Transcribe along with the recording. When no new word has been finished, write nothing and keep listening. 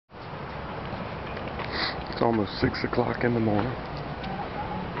It's almost 6 o'clock in the morning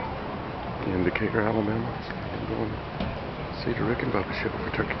in Decatur, Alabama. I'm going to see the Rick and Bubba show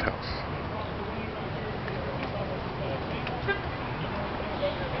for Turkey Toss.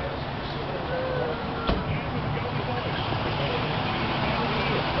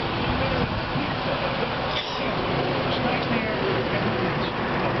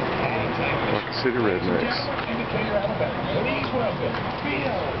 Rocket City Rednecks. Please welcome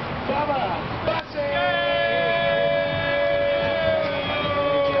Speedy, Bubba, Bussy!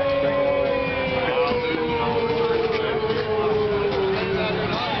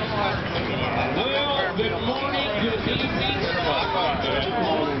 Well, good morning, good evening.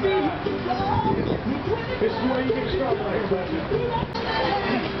 This is where you get started,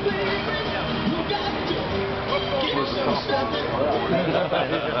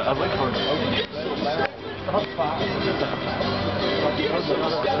 I look for it.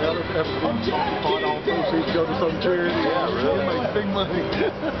 Go to some charity. Yeah, really? Make big money.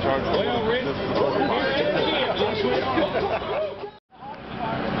 Well, Rick,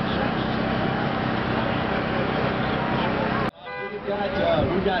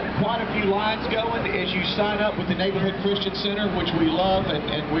 we've got quite a few lines going as you sign up with the Neighborhood Christian Center, which we love,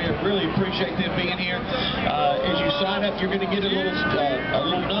 and we really appreciate them being here. As you sign up, you're going to get a little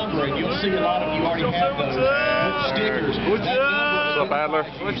number, and you'll see a lot of you already have those with stickers. What's up, Adler?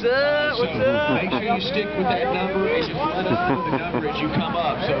 What's up? What's up? Make sure you stick with that number and just let us know the number as you come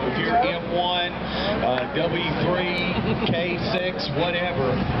up. So if you're M1, W3, K6,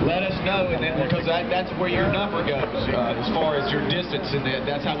 whatever, let us know, and then because that's where your number goes as far as your distance, and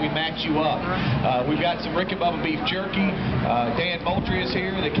that's how we match you up. We've got some Rick and Bubba beef jerky. Dan Moultrie is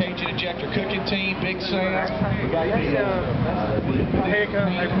here, the Cajun Injector cooking team, Big Sam. We got the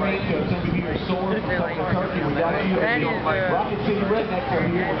some of you are sore from the turkey. We got you Rocket City Rednecks over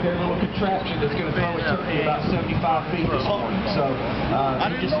here with their little contraption that's going to throw a turkey about 75 feet this morning. So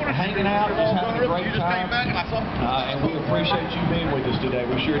just hanging out, just having a great time, and we appreciate you being with us today.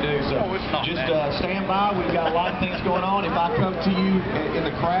 We sure do. So just stand by. We've got a lot of things going on. If I come to you in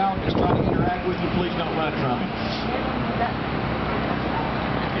the crowd, just try to interact with you. Please don't run from me.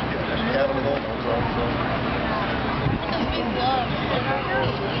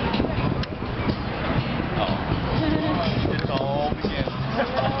 It's all beginning.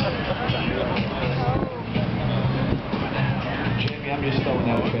 Jamie, I'm just throwing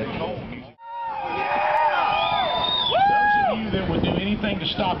that effect. Those of you that would do anything to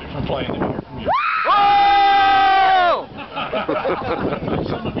stop it from playing, let me hear from you.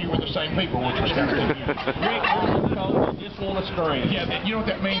 Some of you were the same people, which was kind of confusing. Rick, you're cold, just want to scream. Yeah, you know what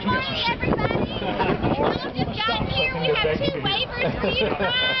that means? We got some sick people. We have 2 waivers for you to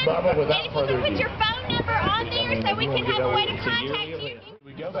sign. Bubba, without And if further you can put ado. your phone number on there so we can have a way to contact you.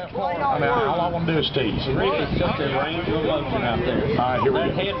 We go that far. I mean, all I want to do is tease. Rick is such a range of emotion out there. All right, here we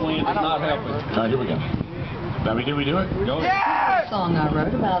go. Headwind is not helping. All right, here we go. Did we do it? Go ahead. Song I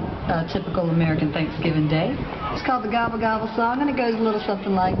wrote about a typical American Thanksgiving Day. It's called the Gobble Gobble Song, and it goes a little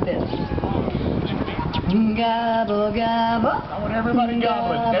something like this. Gobble gobble. I want everybody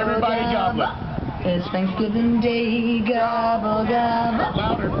gobbling. Everybody gobbling. It's Thanksgiving Day. Gobble gobble.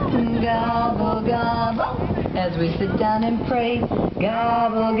 Louder. Gobble gobble. As we sit down and pray.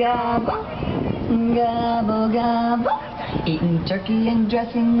 Gobble gobble. Gobble gobble. Eating turkey and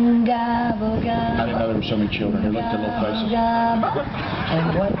dressing. Gobble gobble. I didn't know there were so many children. Here, look at their little faces. Gobble,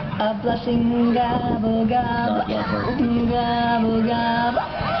 and what a blessing, gobble, gobble, gobble, gobble,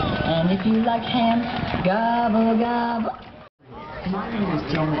 and if you like ham, gobble, gobble. My name is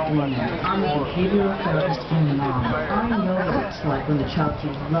Jill McLean. I'm a behavioral therapist and mom. I know what it's like when the child you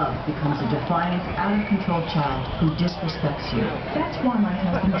love becomes a defiant, out-of-control child who disrespects you. That's why my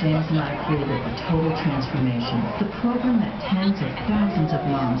husband James and I created the Total Transformation, the program that tens of thousands of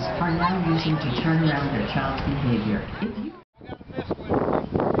moms are now using to turn around their child's behavior. If you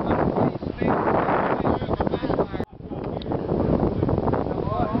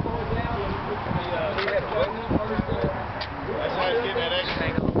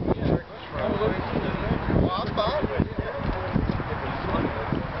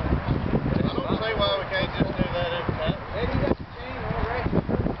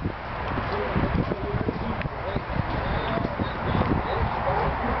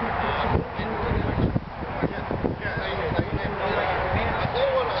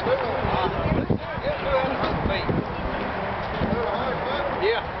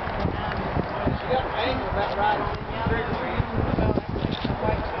Yeah.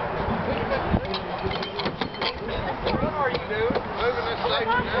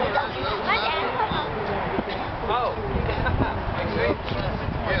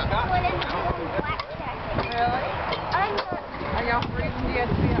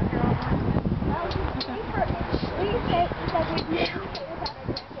 guys to be out here all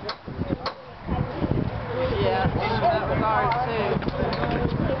yeah, that was ours too.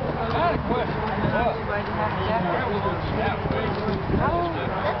 I had a question. Everybody have a jacket. Oh,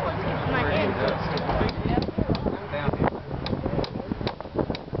 that's what's keeping my hand. Yep.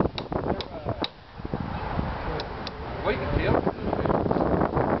 We can feel it.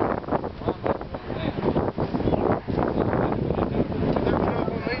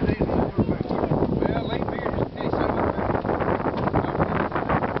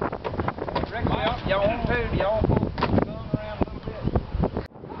 Y'all want to? Y'all want to pull the gun around a little bit?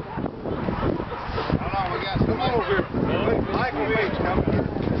 Hold on, we got some over here. Michael Beach coming.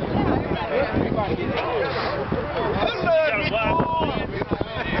 Everybody get in.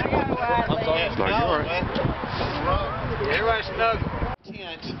 Everybody snug.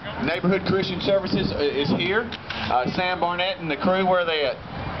 Neighborhood Christian Services is here. Sam Barnett and the crew, where are they at?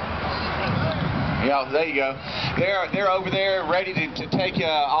 Yeah, there you go. They're over there ready to take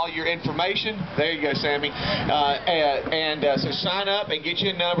all your information. There you go, Sammy. So sign up and get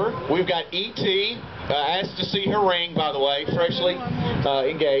you a number. We've got E.T. Asked to see her ring, by the way, freshly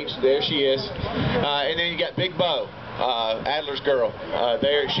engaged. There she is. And then you got Big Bo. Adler's girl.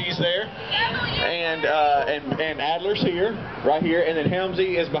 She's there, and Adler's here, right here, and then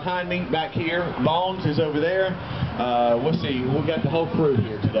Helmsy is behind me, back here. Bones is over there. We'll see. We got the whole crew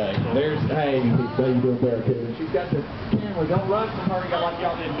here today. There's how you doing, Barracuda? She's got the camera. Don't run from her. Like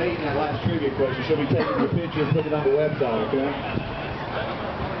y'all didn't meet in that last trivia question. She'll be taking your picture and putting it on the website. Okay.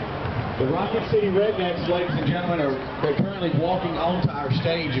 The Rocket City Rednecks, ladies and gentlemen, they're currently walking onto our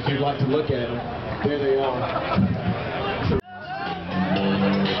stage. If you'd like to look at them, there they are.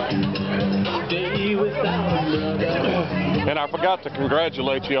 And I forgot to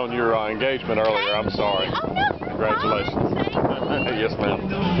congratulate you on your engagement earlier. I'm sorry. Oh, no. Congratulations. Yes, ma'am.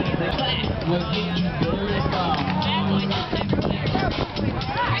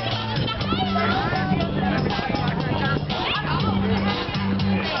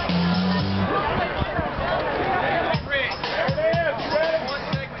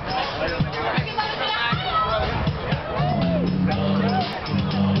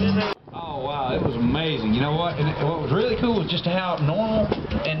 It was amazing. You know what? And what was really cool was just how normal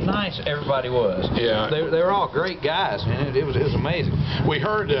and nice everybody was. Yeah. They were all great guys, man. It was amazing. We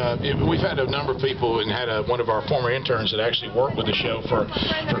heard, we've had a number of people, and had one of our former interns that actually worked with the show for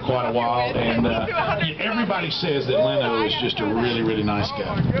quite a while, and everybody says that Leno is just a really, really nice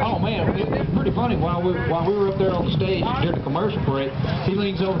guy. Oh man, it was pretty funny. While we were up there on the stage during the commercial break, he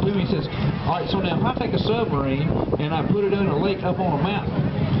leans over to me and says, "All right, so now if I take a submarine and I put it in a lake up on a mountain,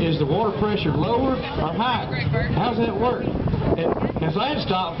 is the water pressure lower or higher? How's that work?" And so I had to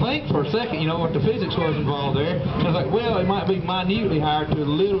stop and think for a second, you know, what the physics was involved there. And I was like, well, it might be minutely higher to a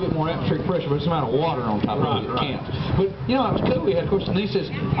little bit more atmospheric pressure, but it's the amount of water on top of it that counts. But, you know, it was cool. We had a question, and he says,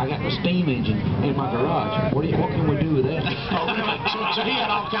 "I got the steam engine in my garage. What can we do with that?" So he had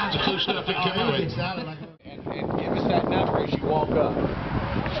all kinds of cool stuff that came with. And give us that number as you walk up.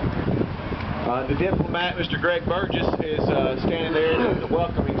 The diplomat, Mr. Greg Burgess, is standing there at the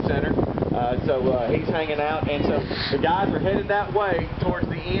welcoming center. So he's hanging out, and so the guys are headed that way towards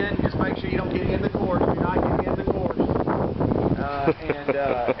the end. Just make sure you don't get in the course. Do not get in the course.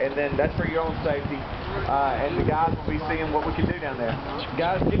 And then that's for your own safety. And the guys will be seeing what we can do down there.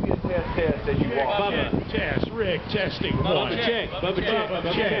 Guys, give me a test as you walk. Bubba, test, Rick, testing. Bubba check. Bubba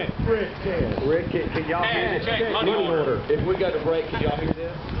check. Rick, test. Rick, can y'all hear this? Check. Money order. If we go to break, can y'all hear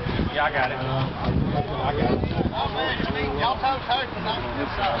this? Yeah, I got it. I got it. Y'all told her to not do this.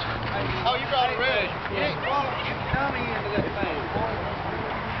 Oh, you brought it ready. You ain't dummy into that thing.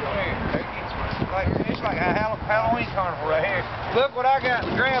 It's like a Halloween carnival right here. Look what I got in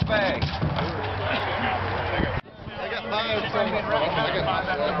the grab bag. I got mine.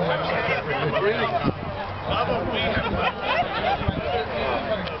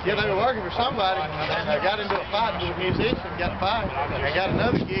 Yeah, they were working for somebody. I got into a fight with a musician, got fired. I got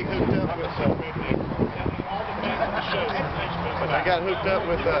another gig hooked up with. I got hooked up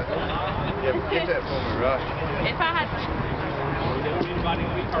with. Yeah, get that for me, Ross. If I had. Anybody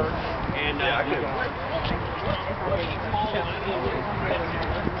we hurt, and Yeah, I could.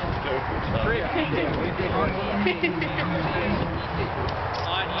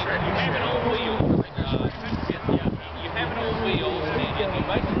 you have it on wheels. You have it on wheels, and you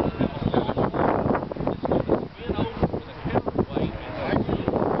basically bend over with a counterweight.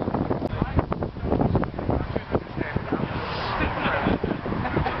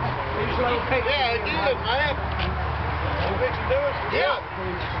 Yeah, it did, man. You think you do it? Yeah.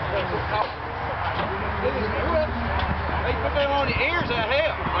 Hey, put that put on your ears, that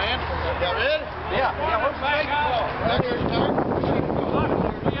helps, man. Y'all ready? Yeah. Where's the safety bar? Back here's turn.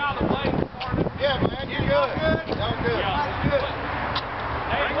 Yeah, man, you're good. Y'all good. Good.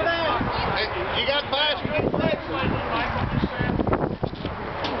 Hey, you got fast, you get flex.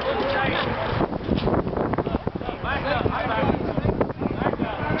 Back up.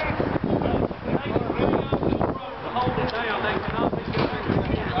 Hold it down. They cannot be good.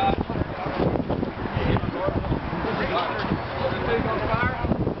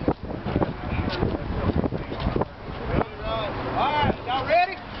 Alright, y'all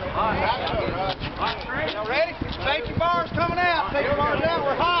ready? Y'all ready? Safety bars coming out. Safety bars out.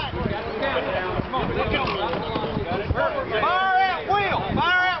 We're hot. Fire at will.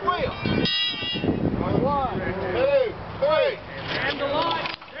 Fire at will. 1, 2, 3. And the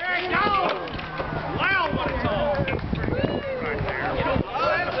light. There it goes. Wow, what a tall. It's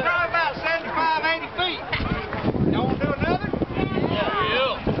probably about 75, 80 feet. Y'all want to do another?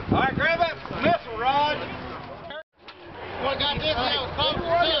 Yeah. All right, grab that missile rod. Well, got this now. Close to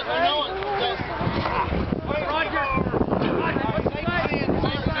this. I know it. Wait, Roger.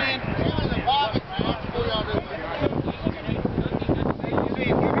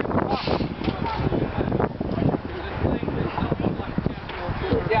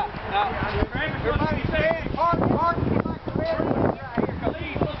 Yeah, now, everybody say, hey, park, like the red.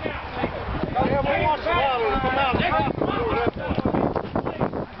 Please, look out, please. Every once in a while, it'll come out of the top.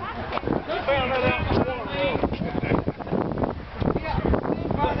 We found that out the water. Yeah,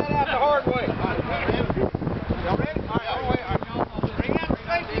 find that out the hard way. Y'all ready? All right, all right. Bring out the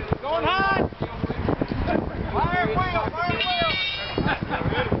safety. Going high. Fire wheel, fire wheel.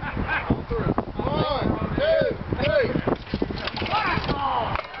 1, 2, 3.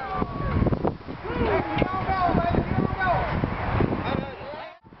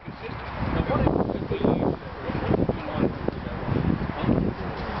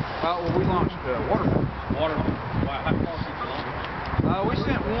 Well, we launched water. Wow, how far did you launch? We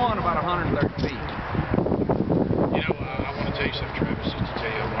sent one about 130 feet. You know, I want to tell you something, Travis, just to tell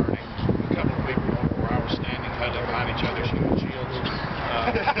you I'm learning. A couple of people where I was standing, huddling behind each other, shooting shields.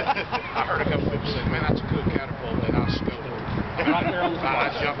 I heard a couple of people say, man, that's a good catapult, and I scoped it. Right there on the spot. I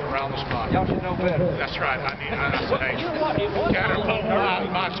jumped around the spot. Y'all should know better. That's right. I said, hey, catapult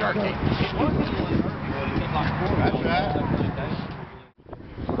my turkey. That's right.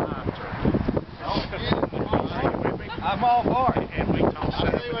 I'm all for it. And we tossed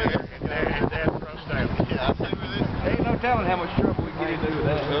it up there, and Dad throws down. Yeah, I see where this is. Ain't no telling how much trouble we get into with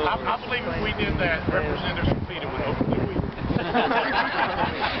that. I believe if we did that, Representative Speedy would hopefully win. I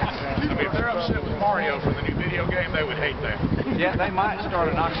mean, if they're upset with Mario for the new video game, they would hate that. Yeah, they might start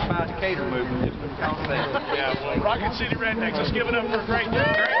an Occupy Decatur movement just because of that. Yeah, well, Rocket City Rednecks, let's give it up for a great job.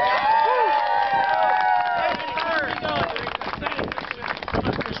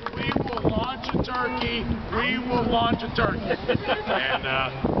 We will launch a turkey. We will launch a turkey. And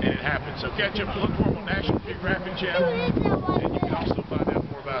it happened. So catch up. Look for them on National Geographic Channel. And you can also find out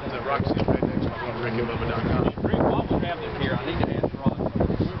more about Rocket City Rednecks by going to rickandbubba.com. Rick, while we have them here, I need to ask Rod.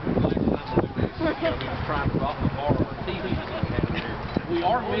 Last time we were trying to rock the bar on TV. We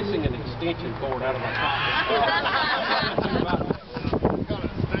are missing an extension cord out of my pocket.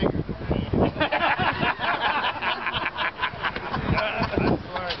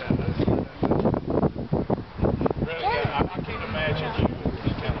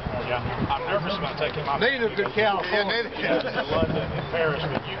 I'm nervous about taking my Neither did California. to London and Paris,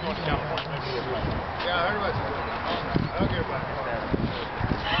 but you going to California maybe as well. Yeah, I heard about you. I'll get back.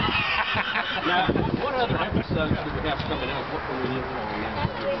 Now, what other episodes do we have coming up? What can we look for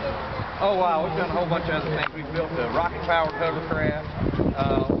now? Oh, wow, we've done a whole bunch of other things. We built a rocket-powered hovercraft.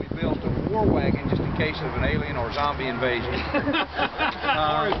 We built a war wagon just in case of an alien or zombie invasion.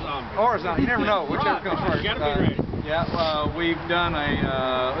 Or a zombie. You never know, whichever comes first. You got to be ready. Yeah, we've done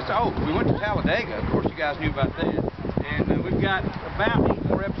we went to Talladega. Of course, you guys knew about that. And we've got about 8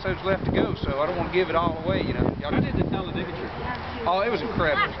 more episodes left to go, so I don't want to give it all away, you know. How did the Talladega trip? Oh, it was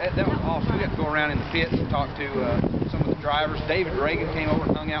incredible. That was awesome. We got to go around in the pits and talk to some of the drivers. David Reagan came over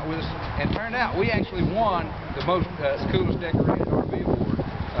and hung out with us. And it turned out we actually won the most coolest decorated RV award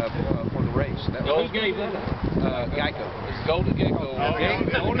for the race. Who gave that up? Geico. It's Golden Gecko.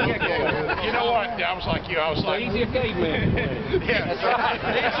 Golden Gecko. You know what? I was like you. I was like, Easy a caveman. yeah, That's right.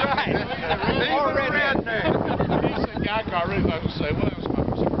 That's right. He said Geico. I really thought to say, well, that was my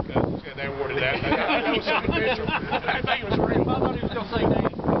super cousins. They awarded that. That was official. I think it was real. I thought he was going to say that.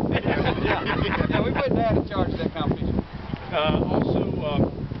 Yeah, we put that in charge of that competition. Also,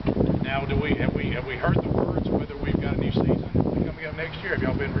 now have we heard the words whether we've got a new season coming up? them next year. Have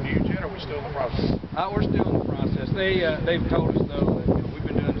y'all been renewed yet, or are we still in the process? We're still in the process. They've told us though that we've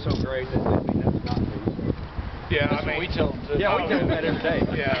been doing so great that they'd be nuts not to. Yeah, That's what we tell them too. Yeah, we tell them that every day.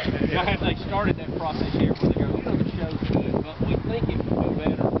 Yeah. They started that process here where they go, the show's good, but we think it would be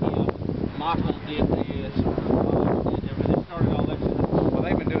better if Michael did this or did that. They started all that stuff. Well,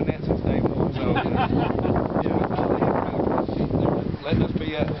 they've been doing that since day one. So, letting us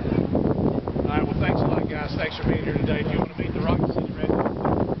be up. All right, well, thanks a lot, guys. Thanks for being here today. If you want to meet the Rocket City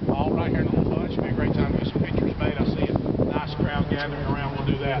Rednecks, all right here in the little bunch. It'll be a great time to get some pictures made. I see a nice crowd gathering around. We'll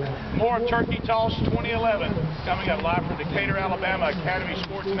do that. More Turkey Toss 2011 coming up live from Decatur, Alabama, Academy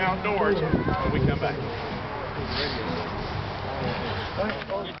Sports and Outdoors when we come back.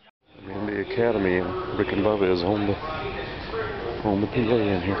 In the Academy, and Rick and Bubba is on the PA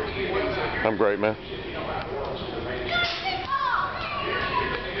in here. I'm great, man.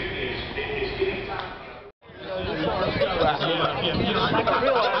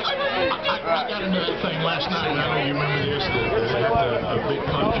 I got into that thing last night, and I know you remember this, a big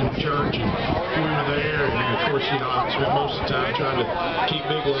function at church, and we were there, and of course, I spent most of the time trying to keep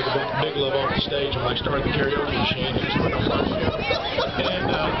Big Love off the stage when I started the karaoke machine.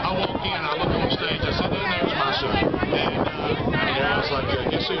 And I walk in, I look on the stage, I said, there's my son. And I was like,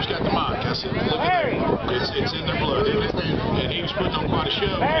 guess who's got the mic? I said, look at there. It's in their blood, isn't it? And he was putting on quite a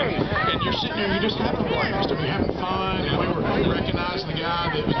show. And you're sitting there, you're just having a blast. I mean, having fun, and we were recognizing the guy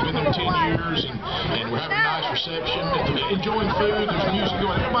that had been there 10 years, and we're having a nice reception, enjoying food, there's music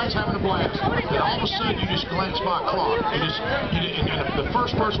going, everybody's having a blast. And all of a sudden, you just glance by a clock. And the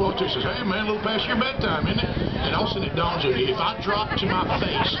first person walks through says, hey man, a little past your bedtime, isn't it? And all of a sudden it dawns on you, if I dropped to my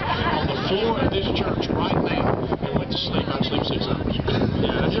face on the floor of this church right now and went to sleep, I'd sleep 6 hours.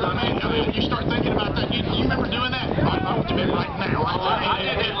 Yeah, you know what I mean? You start thinking about that. You remember doing that? I went to bed right now. I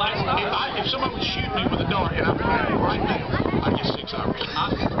did it last night. If someone would shoot me with a dart and I went to bed right now, I'd get 6 hours.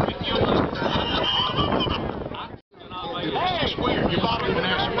 It's just weird. Your body would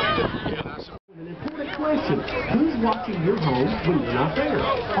ask you weird. An important question. Who's watching your home when you're not there?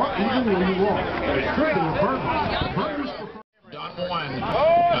 Or even when you are? It could be a burglar. Don Juan,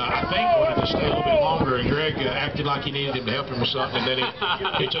 I think, wanted to stay a little bit longer, and Greg acted like he needed him to help him or something, and then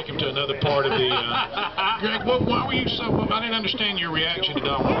he took him to another part of the... Greg, why were you so... I didn't understand your reaction to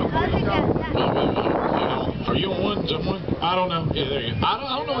Don Juan. Are you on one? Someone? I don't know. Yeah, there you go. I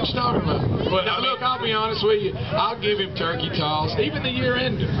don't know what you're talking about. But look, I'll be honest with you. I'll give him turkey toss, even the year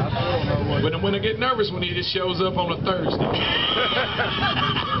ender. When I get nervous when he just shows up on a Thursday.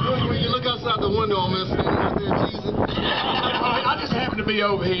 When you look outside the window, I'm standing out there teasing. I just happen to be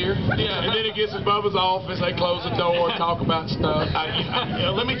over here. Yeah, and then he gets in Bubba's office. They close the door and talk about stuff.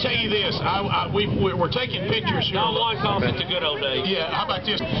 Let me tell you this. We're taking pictures here. Don Juan calls it the good old days. Yeah, how about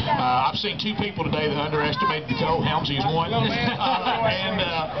this? I've seen 2 people today that underestimated the toe. Helmsley's one.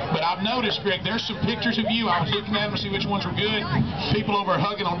 But I've noticed, Greg, there's some pictures of you. I was looking at them to see which ones were good. People over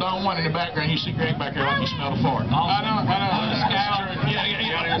hugging on Don Juan in the background. You see Greg back there like you smell a fart. I know.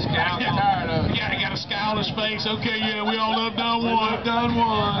 Yeah, got a scowl on his face. Okay, yeah, we all love Don Juan. Don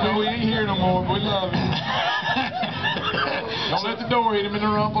Juan. No, we ain't here no more, but we love him. Don't let the door hit him in the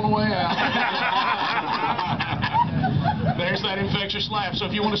rump on the way out. There's that infectious laugh. So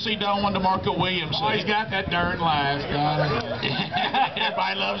if you want to see Don Juan DeMarco Williams, he's got that darn laugh.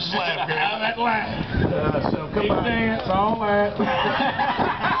 Everybody loves his laugh, Greg. That laugh. So come on. Dance, all that.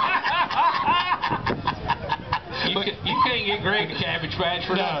 You can't get Greg a cabbage patch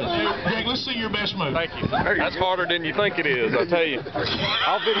for nothing. Greg, let's see your best move. Thank you. That's harder than you think it is, I'll tell you.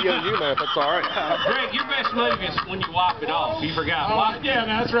 I'll video you, man, if that's all right. Greg, your best move is when you wipe it off. You forgot. Yeah,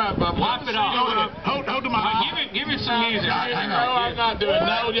 that's right, Bubba. Wipe it off. Hold the mic. Give it some music. No, I'm not doing it.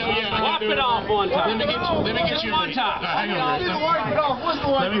 No, wipe it off one time. Let me get you one time. Hang on, Greg.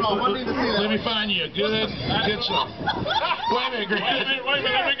 Let me find you a good song. Wait a minute, Greg. Wait a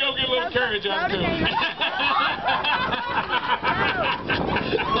minute. Let me go get a little courage out of it.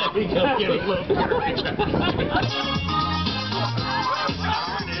 Let me go get a little courage out of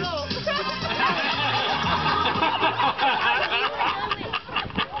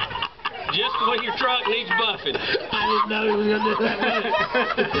Just when your truck needs buffing. I didn't know he was going to do that.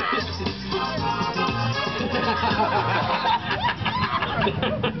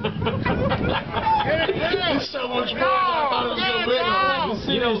 It's so much fun. I thought it was going to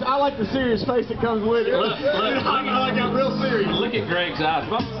be. You know, I like the serious face that comes with it. Look, I got real serious. Look at Greg's eyes.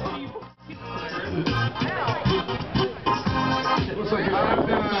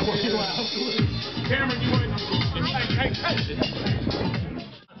 Cameron, you wait. Hey.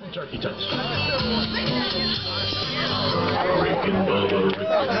 Turkey toast. Rick and Bubba.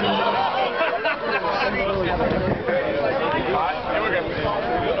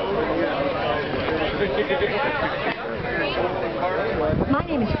 My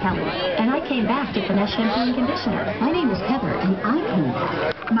name is Pamela, and I came back to Finesse Shampoo and Conditioner. My name is Heather, and I came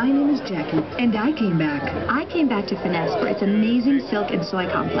back. My name is Jackie, and I came back. I came back to Finesse for its amazing silk and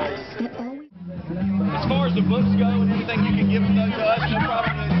soy complex. As far as the books go and everything, you can give them those to us. No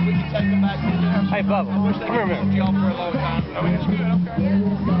problem. We can take them back to them. Hey, Bubba, come here a minute. Y'all for a long time.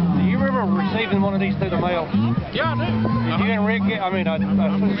 Do you remember receiving one of these through the mail? Yeah, I do. Did you and Rick get, I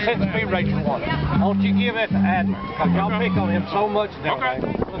sent Speed Racer one. Won't you give that to Adler? Because y'all pick on him so much now. Okay.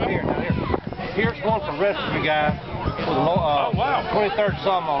 Look here, now here. Here's one for the rest of you guys. With a Oh, wow. 23rd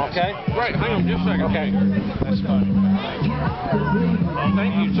sum on, okay? Great. Hang on just a second. Okay. That's funny. Well,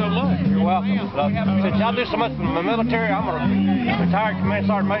 thank you so much. You're welcome. Since y'all do so much in the military, I'm a retired command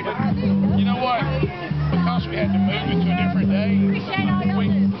sergeant major. You know what? Because we had to move it to a different day.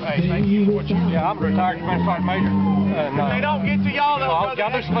 Hey, thank you for what you do. Yeah, I'm a retired command sergeant major. And, They don't get to y'all.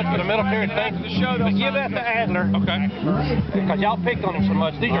 y'all do so much for the military thing. But give that to Adler. Okay. Because y'all picked on him so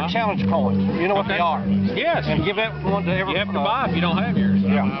much. These are challenge coins. You know what they are. Yes. And give that one to everyone. You have to buy if you don't have yours.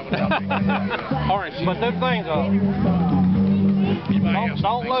 Yeah. Orange. But them things,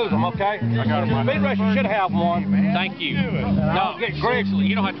 don't lose them, okay? I got them. Speed Racer should have one. Thank you. I'll get Greg.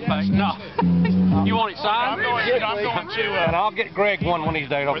 You don't have to pay. No. You want it signed? I'm going to And I'll get Greg one these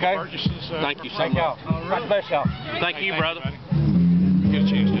days, okay? Thank you so Thank y'all. much. God bless y'all. Thank you, brother. Get a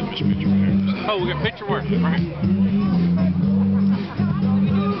chance to do this picture right here. Oh, we got a picture where? Right here.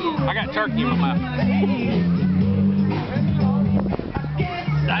 I got turkey in my mouth.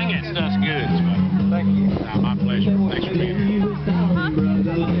 Dang, that stuff's good. Thank you. My pleasure. Thanks for being here.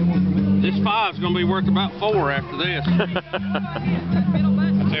 This 5's going to be worth about 4 after this. I'll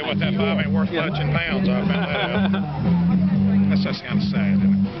tell you what, that 5 ain't worth much in pounds. I found that out. That's kind of sad,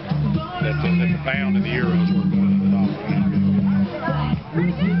 isn't it? That the pound and the euro is worth more than the dollar.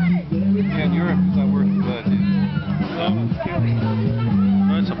 Yeah, and Europe is not worth the budget.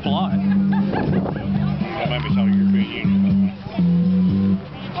 Well, it's a plot. That made me talk European Union.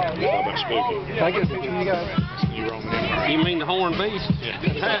 Talk about spooky. Can I get a picture of you guys? You Roman Empire. You mean the horned beast? Yeah.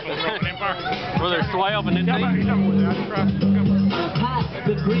 Roman Empire. Well, there's 12 and then Pass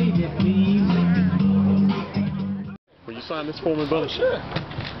the gravy, please. Will you sign this for me, buddy? Sure.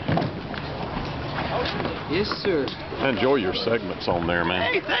 Yes, sir. I enjoy your segments on there, man.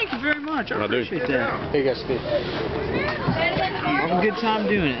 Hey, thank you very much. I do. appreciate that. Here you go, Speedy. Have a good time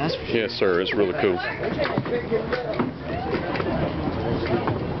doing it, that's for sure. Yes, sir. It's really cool.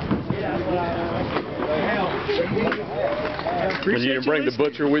 When you didn't bring the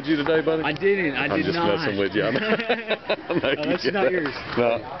butcher with you today, buddy? I didn't. I did not. I'm just messing with you. That's not yours.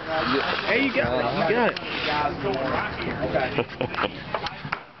 No. Hey, you got it. You got it.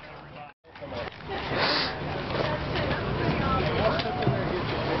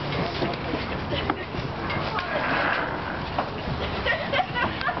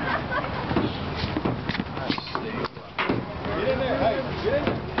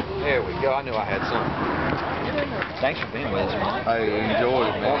 There we go. I knew I had something. Thanks for being with us, man. I enjoyed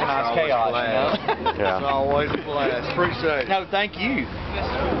it, man. Organized chaos, you know? Yeah. It's always a blast. Appreciate it. No, thank you.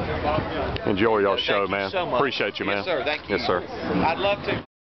 Enjoy y'all show, man. So much. Appreciate you, man. Yes, sir. Thank you. Yes, sir. I'd love to.